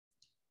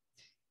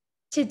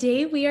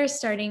Today, we are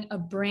starting a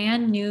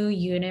brand new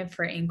unit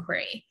for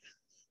inquiry.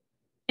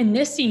 And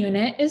this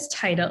unit is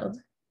titled,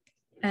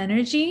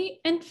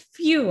 Energy and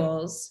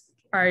Fuels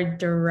are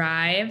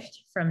Derived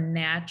from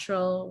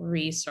Natural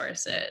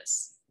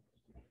Resources.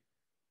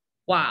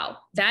 Wow,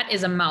 that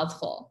is a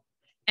mouthful.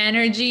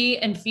 Energy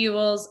and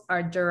fuels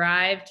are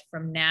derived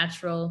from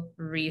natural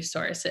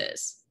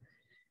resources.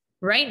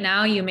 Right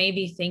now, you may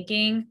be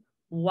thinking,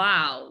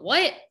 wow,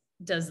 what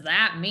does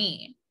that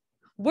mean?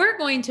 We're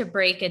going to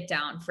break it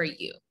down for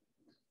you.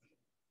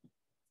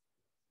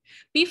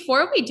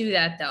 Before we do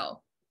that,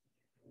 though,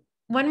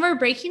 when we're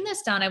breaking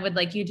this down, I would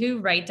like you to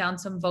write down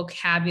some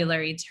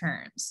vocabulary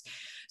terms.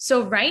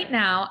 So right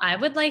now, I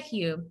would like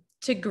you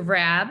to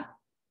grab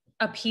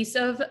a piece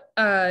of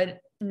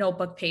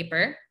notebook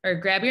paper or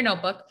grab your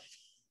notebook.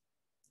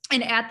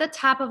 And at the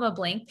top of a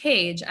blank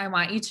page, I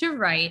want you to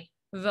write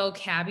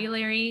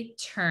vocabulary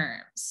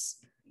terms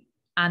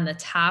on the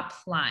top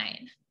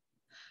line.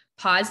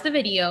 Pause the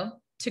video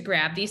to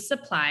grab these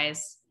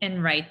supplies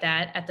and write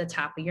that at the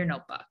top of your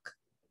notebook.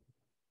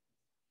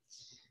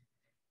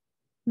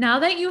 Now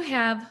that you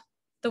have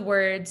the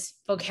words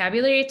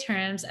vocabulary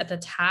terms at the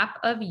top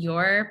of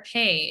your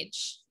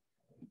page,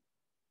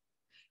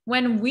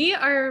 when we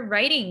are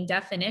writing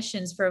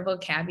definitions for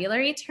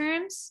vocabulary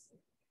terms,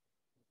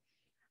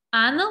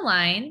 on the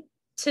line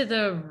to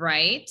the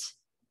right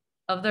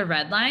of the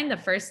red line, the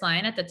first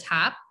line at the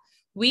top,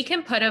 we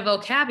can put a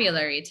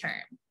vocabulary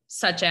term,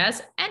 such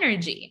as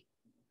energy.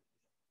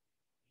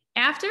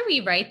 After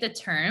we write the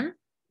term,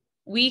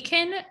 we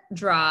can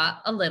draw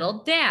a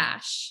little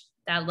dash,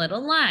 that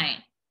little line,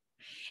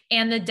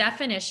 and the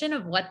definition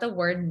of what the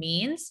word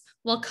means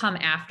will come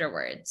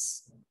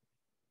afterwards.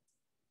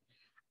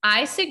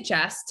 I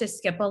suggest to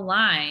skip a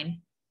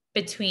line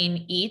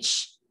between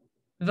each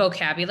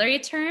vocabulary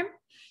term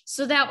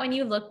so that when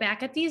you look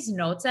back at these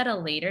notes at a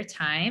later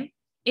time,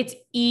 it's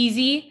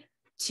easy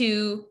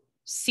to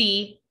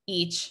see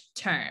each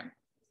term.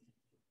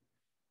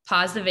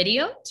 Pause the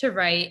video to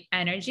write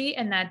energy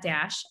and that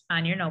dash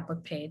on your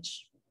notebook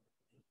page.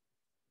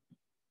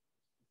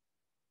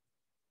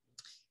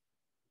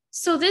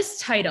 So this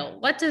title,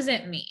 what does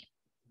it mean?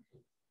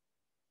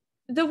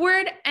 The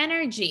word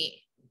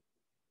energy,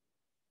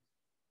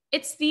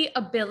 it's the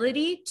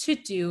ability to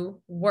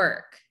do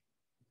work.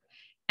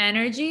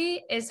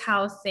 Energy is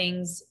how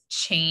things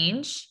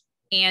change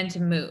and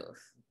move.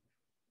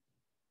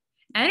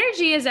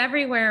 Energy is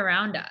everywhere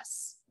around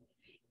us,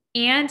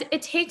 and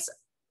it takes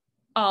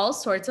all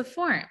sorts of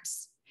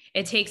forms.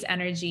 It takes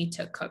energy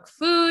to cook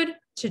food,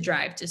 to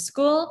drive to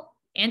school,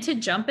 and to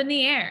jump in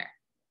the air.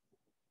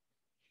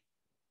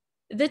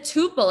 The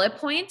two bullet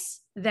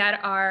points that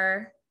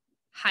are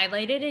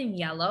highlighted in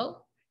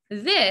yellow,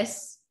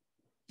 these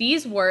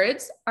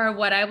words are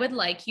what I would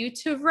like you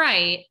to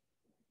write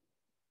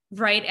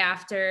right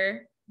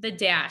after the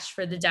dash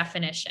for the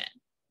definition.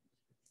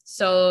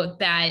 So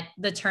that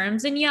the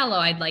terms in yellow,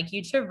 I'd like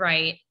you to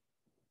write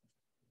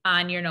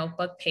on your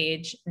notebook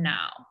page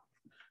now.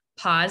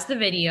 Pause the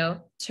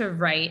video to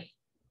write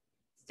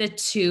the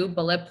two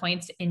bullet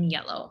points in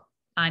yellow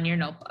on your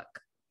notebook.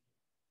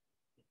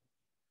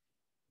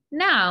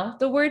 Now,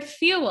 the word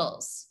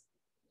fuels.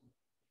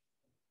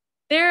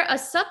 They're a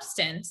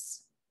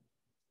substance,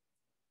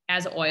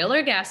 as oil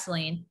or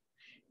gasoline,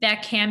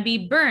 that can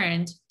be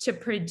burned to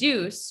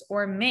produce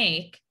or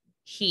make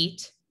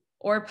heat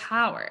or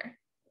power.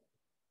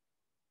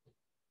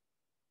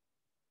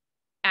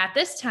 At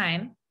this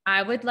time,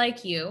 I would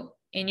like you,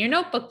 in your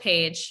notebook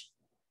page,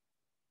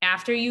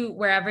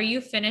 wherever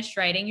you finish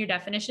writing your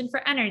definition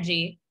for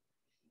energy,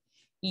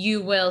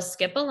 you will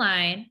skip a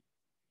line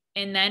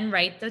and then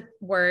write the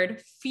word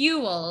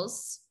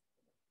fuels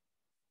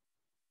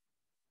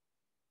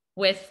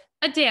with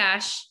a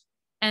dash,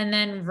 and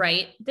then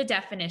write the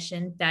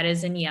definition that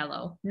is in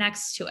yellow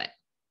next to it.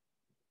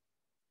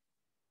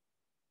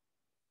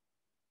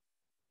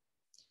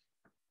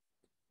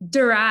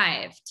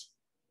 Derived.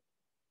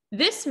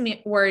 This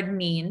word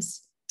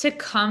means to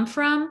come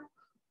from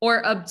or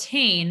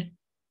obtain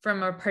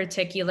from a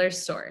particular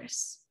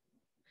source.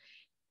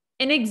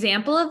 An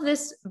example of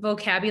this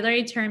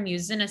vocabulary term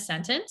used in a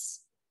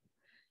sentence: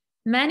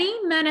 many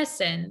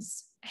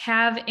medicines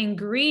have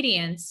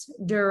ingredients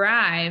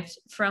derived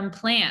from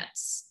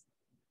plants.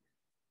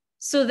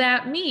 So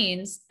that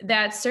means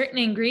that certain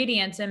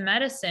ingredients in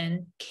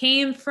medicine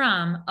came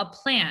from a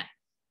plant.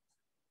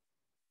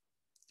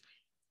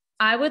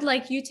 I would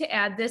like you to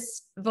add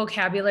this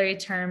vocabulary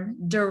term,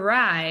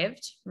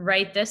 derived,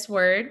 write this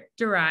word,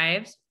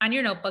 derived, on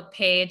your notebook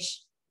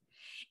page,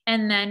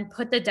 and then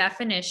put the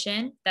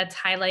definition that's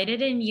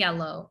highlighted in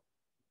yellow,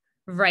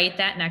 write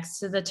that next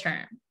to the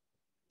term.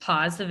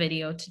 Pause the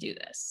video to do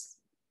this.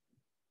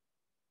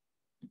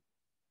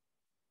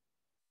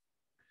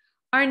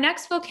 Our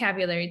next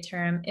vocabulary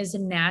term is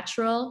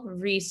natural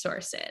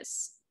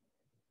resources.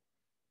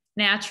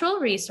 Natural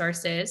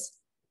resources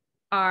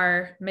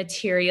are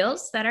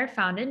materials that are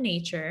found in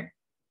nature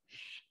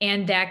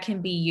and that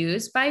can be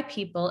used by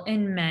people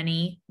in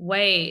many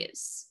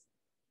ways.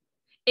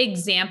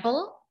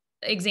 Example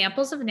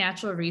Examples of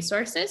natural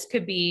resources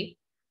could be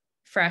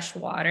fresh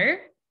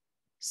water,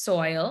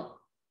 soil,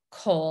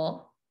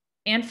 coal,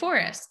 and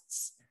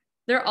forests.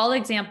 They're all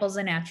examples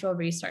of natural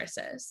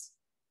resources.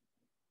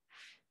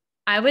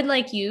 I would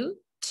like you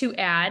to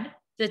add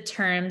the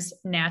terms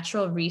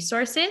natural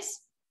resources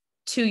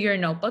to your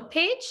notebook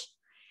page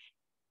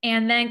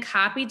and then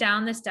copy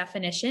down this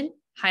definition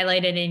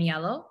highlighted in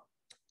yellow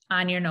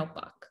on your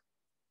notebook.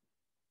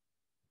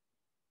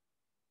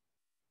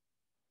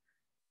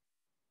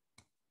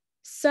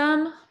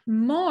 Some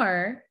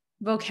more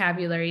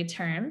vocabulary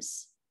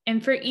terms.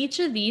 And for each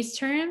of these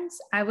terms,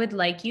 I would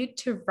like you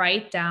to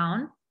write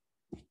down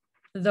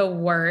the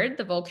word,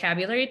 the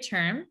vocabulary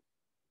term,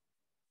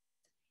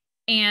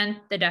 and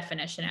the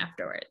definition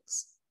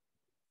afterwards.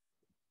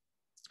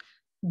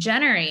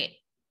 Generate.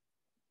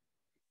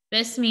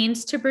 This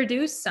means to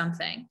produce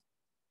something.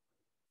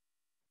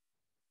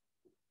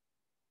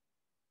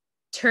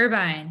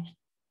 Turbine.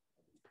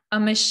 A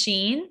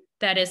machine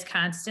that is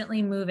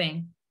constantly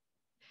moving.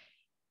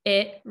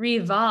 It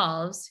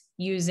revolves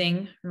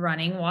using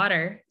running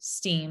water,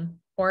 steam,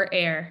 or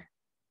air.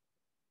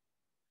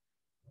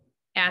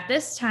 At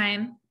this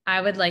time,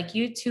 I would like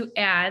you to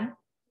add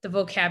the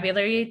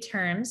vocabulary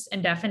terms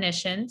and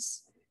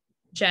definitions,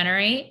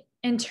 generate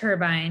and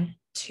turbine,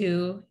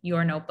 to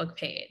your notebook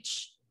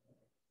page.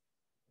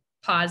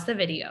 Pause the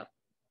video.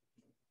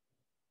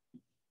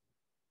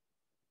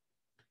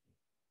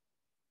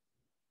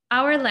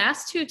 Our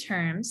last two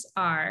terms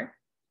are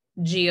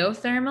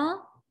geothermal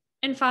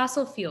and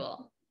fossil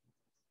fuel.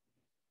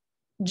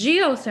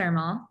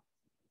 Geothermal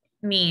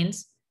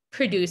means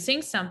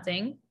producing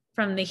something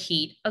from the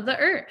heat of the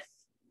earth.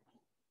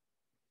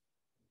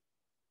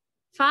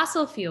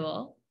 Fossil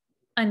fuel,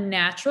 a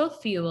natural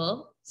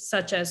fuel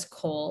such as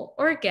coal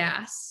or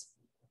gas,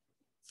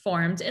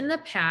 formed in the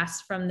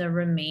past from the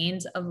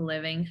remains of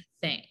living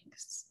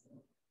things.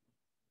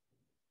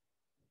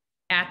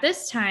 At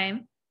this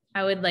time,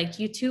 I would like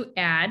you to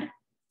add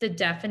the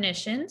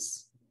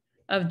definitions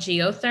of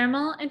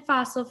geothermal and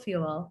fossil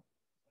fuel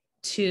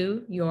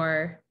to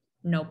your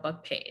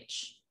notebook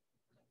page.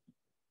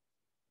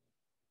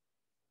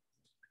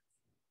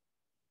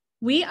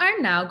 We are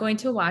now going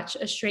to watch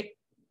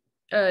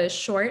a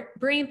short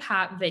brain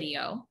pop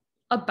video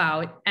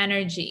about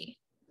energy.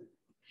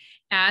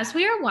 As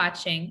we are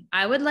watching,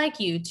 I would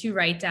like you to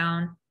write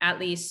down at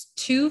least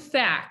 2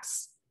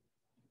 facts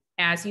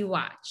as you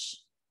watch.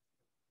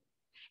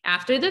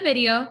 After the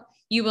video,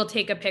 you will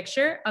take a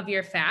picture of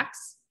your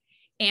facts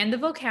and the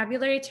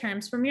vocabulary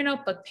terms from your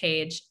notebook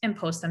page and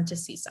post them to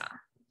Seesaw.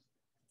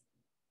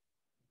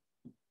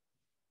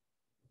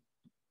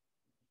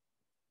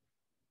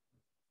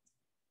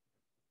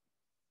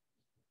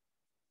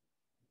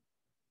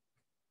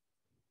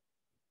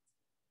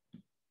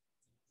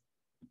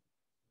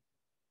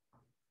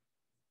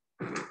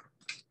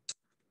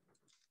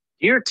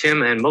 Dear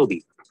Tim and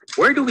Moby,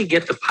 where do we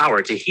get the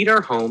power to heat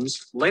our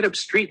homes, light up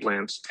street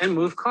lamps, and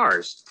move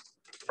cars?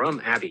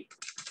 From Abby.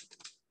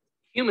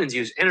 Humans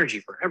use energy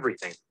for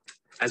everything.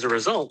 As a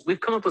result, we've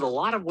come up with a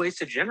lot of ways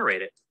to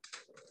generate it.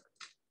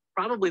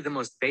 Probably the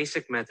most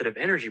basic method of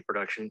energy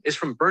production is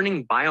from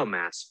burning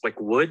biomass, like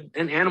wood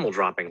and animal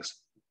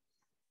droppings.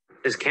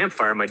 This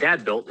campfire my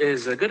dad built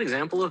is a good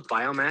example of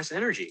biomass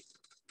energy.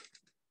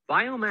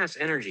 Biomass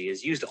energy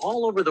is used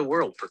all over the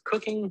world for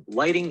cooking,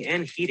 lighting,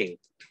 and heating.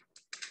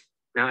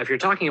 Now, if you're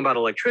talking about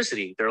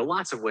electricity, there are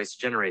lots of ways to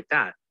generate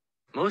that.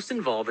 Most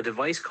involve a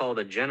device called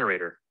a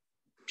generator.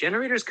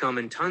 Generators come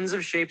in tons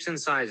of shapes and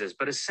sizes,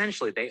 but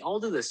essentially they all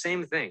do the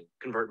same thing,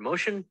 convert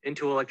motion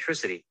into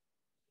electricity.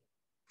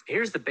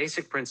 Here's the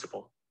basic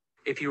principle.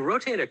 If you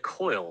rotate a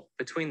coil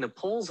between the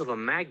poles of a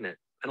magnet,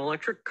 an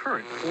electric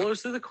current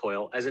flows through the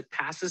coil as it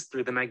passes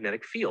through the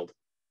magnetic field.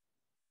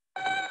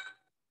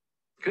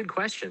 Good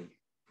question.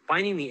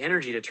 Finding the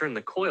energy to turn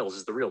the coils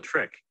is the real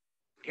trick.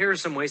 Here are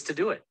some ways to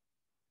do it.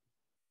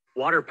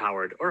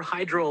 Water-powered or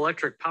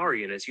hydroelectric power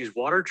units use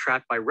water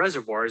trapped by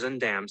reservoirs and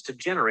dams to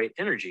generate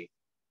energy.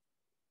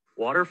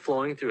 Water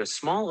flowing through a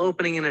small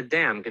opening in a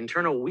dam can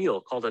turn a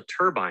wheel called a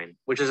turbine,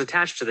 which is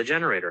attached to the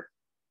generator.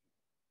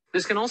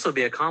 This can also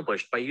be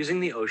accomplished by using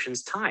the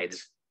ocean's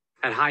tides.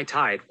 At high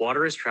tide,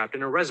 water is trapped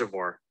in a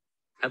reservoir.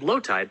 At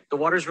low tide, the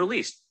water is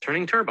released,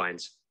 turning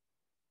turbines.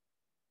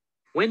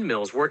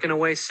 Windmills work in a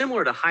way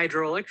similar to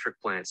hydroelectric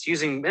plants,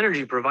 using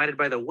energy provided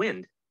by the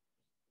wind.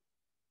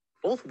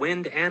 Both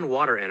wind and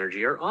water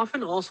energy are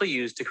often also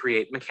used to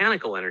create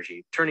mechanical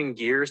energy, turning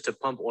gears to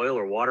pump oil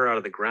or water out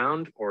of the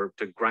ground, or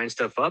to grind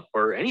stuff up,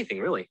 or anything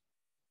really.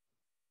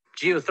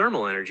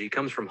 Geothermal energy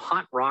comes from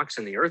hot rocks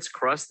in the Earth's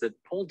crust that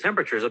hold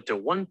temperatures up to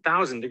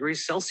 1,000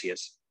 degrees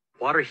Celsius.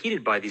 Water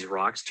heated by these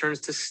rocks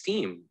turns to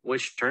steam,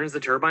 which turns the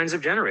turbines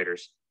of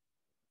generators.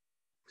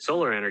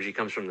 Solar energy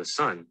comes from the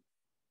sun.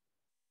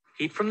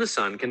 Heat from the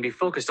sun can be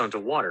focused onto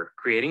water,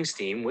 creating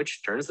steam,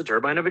 which turns the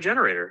turbine of a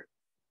generator.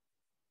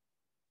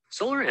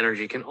 Solar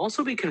energy can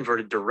also be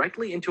converted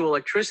directly into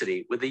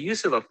electricity with the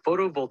use of a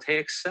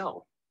photovoltaic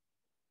cell.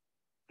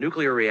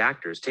 Nuclear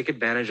reactors take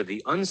advantage of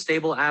the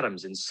unstable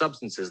atoms in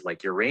substances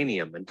like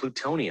uranium and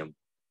plutonium.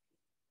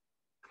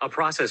 A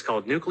process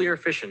called nuclear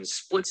fission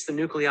splits the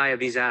nuclei of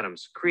these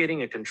atoms,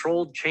 creating a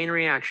controlled chain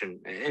reaction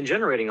and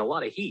generating a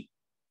lot of heat.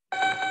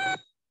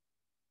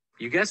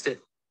 You guessed it.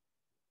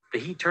 The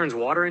heat turns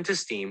water into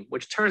steam,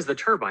 which turns the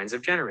turbines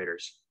of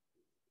generators.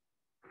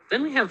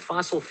 Then we have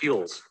fossil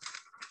fuels.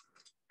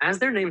 As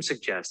their name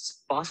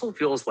suggests, fossil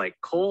fuels like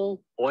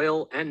coal,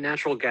 oil, and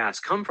natural gas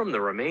come from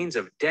the remains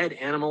of dead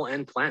animal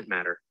and plant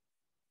matter.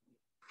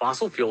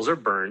 Fossil fuels are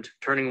burned,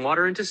 turning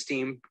water into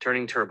steam,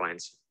 turning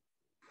turbines.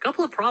 A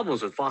couple of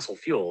problems with fossil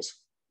fuels.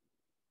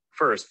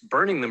 First,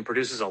 burning them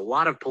produces a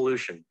lot of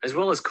pollution, as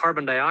well as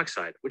carbon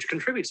dioxide, which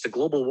contributes to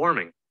global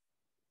warming.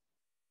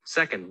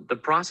 Second, the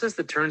process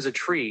that turns a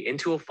tree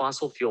into a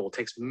fossil fuel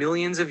takes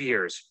millions of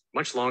years,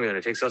 much longer than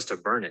it takes us to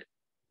burn it.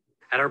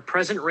 At our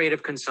present rate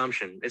of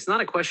consumption, it's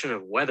not a question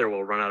of whether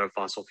we'll run out of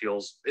fossil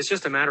fuels, it's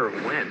just a matter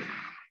of when.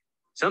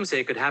 Some say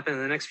it could happen in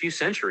the next few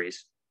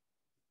centuries.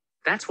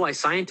 That's why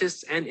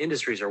scientists and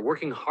industries are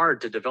working hard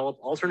to develop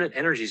alternate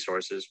energy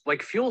sources,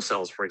 like fuel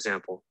cells, for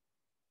example.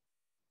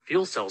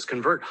 Fuel cells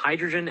convert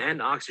hydrogen and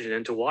oxygen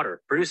into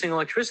water, producing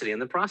electricity in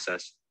the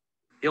process.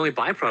 The only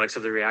byproducts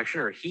of the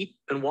reaction are heat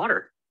and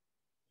water.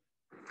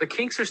 The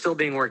kinks are still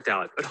being worked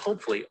out, but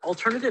hopefully,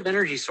 alternative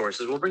energy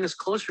sources will bring us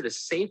closer to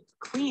safe,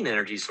 clean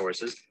energy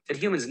sources that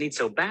humans need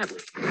so badly.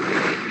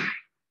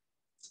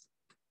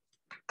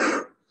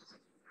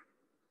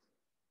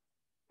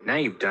 Now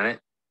you've done it.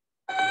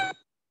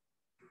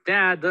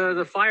 Dad,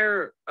 the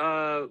fire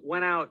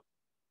went out.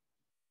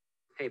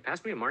 Hey,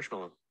 pass me a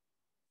marshmallow.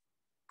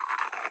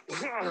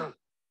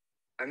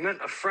 I meant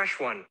a fresh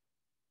one.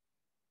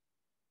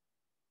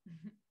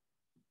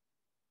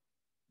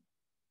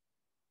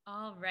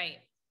 All right.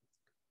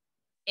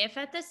 If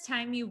at this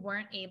time you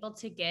weren't able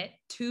to get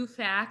 2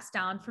 facts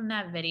down from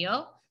that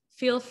video,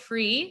 feel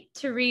free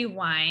to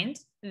rewind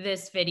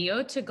this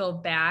video to go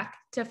back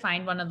to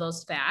find one of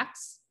those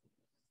facts.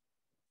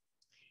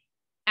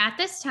 At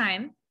this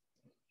time,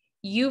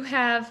 you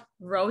have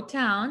wrote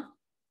down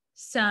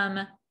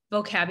some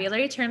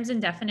vocabulary terms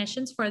and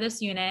definitions for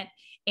this unit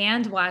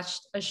and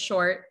watched a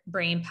short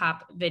brain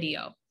pop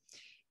video.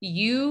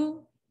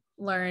 You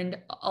learned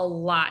a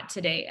lot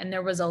today, and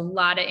there was a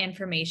lot of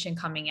information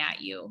coming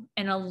at you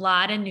and a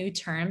lot of new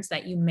terms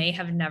that you may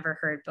have never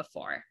heard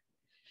before.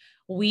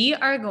 We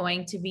are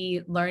going to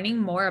be learning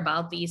more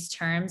about these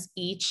terms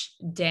each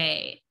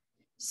day.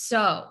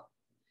 So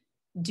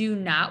do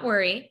not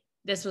worry.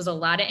 This was a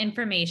lot of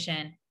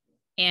information,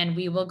 and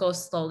we will go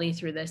slowly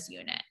through this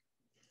unit.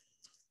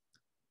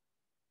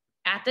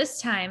 At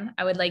this time,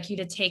 I would like you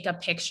to take a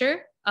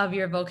picture of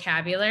your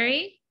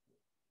vocabulary,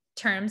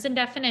 terms and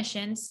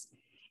definitions,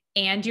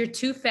 and your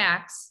 2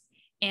 facts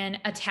and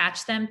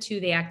attach them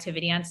to the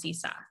activity on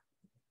Seesaw.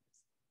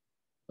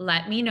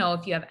 Let me know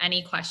if you have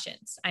any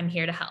questions. I'm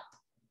here to help.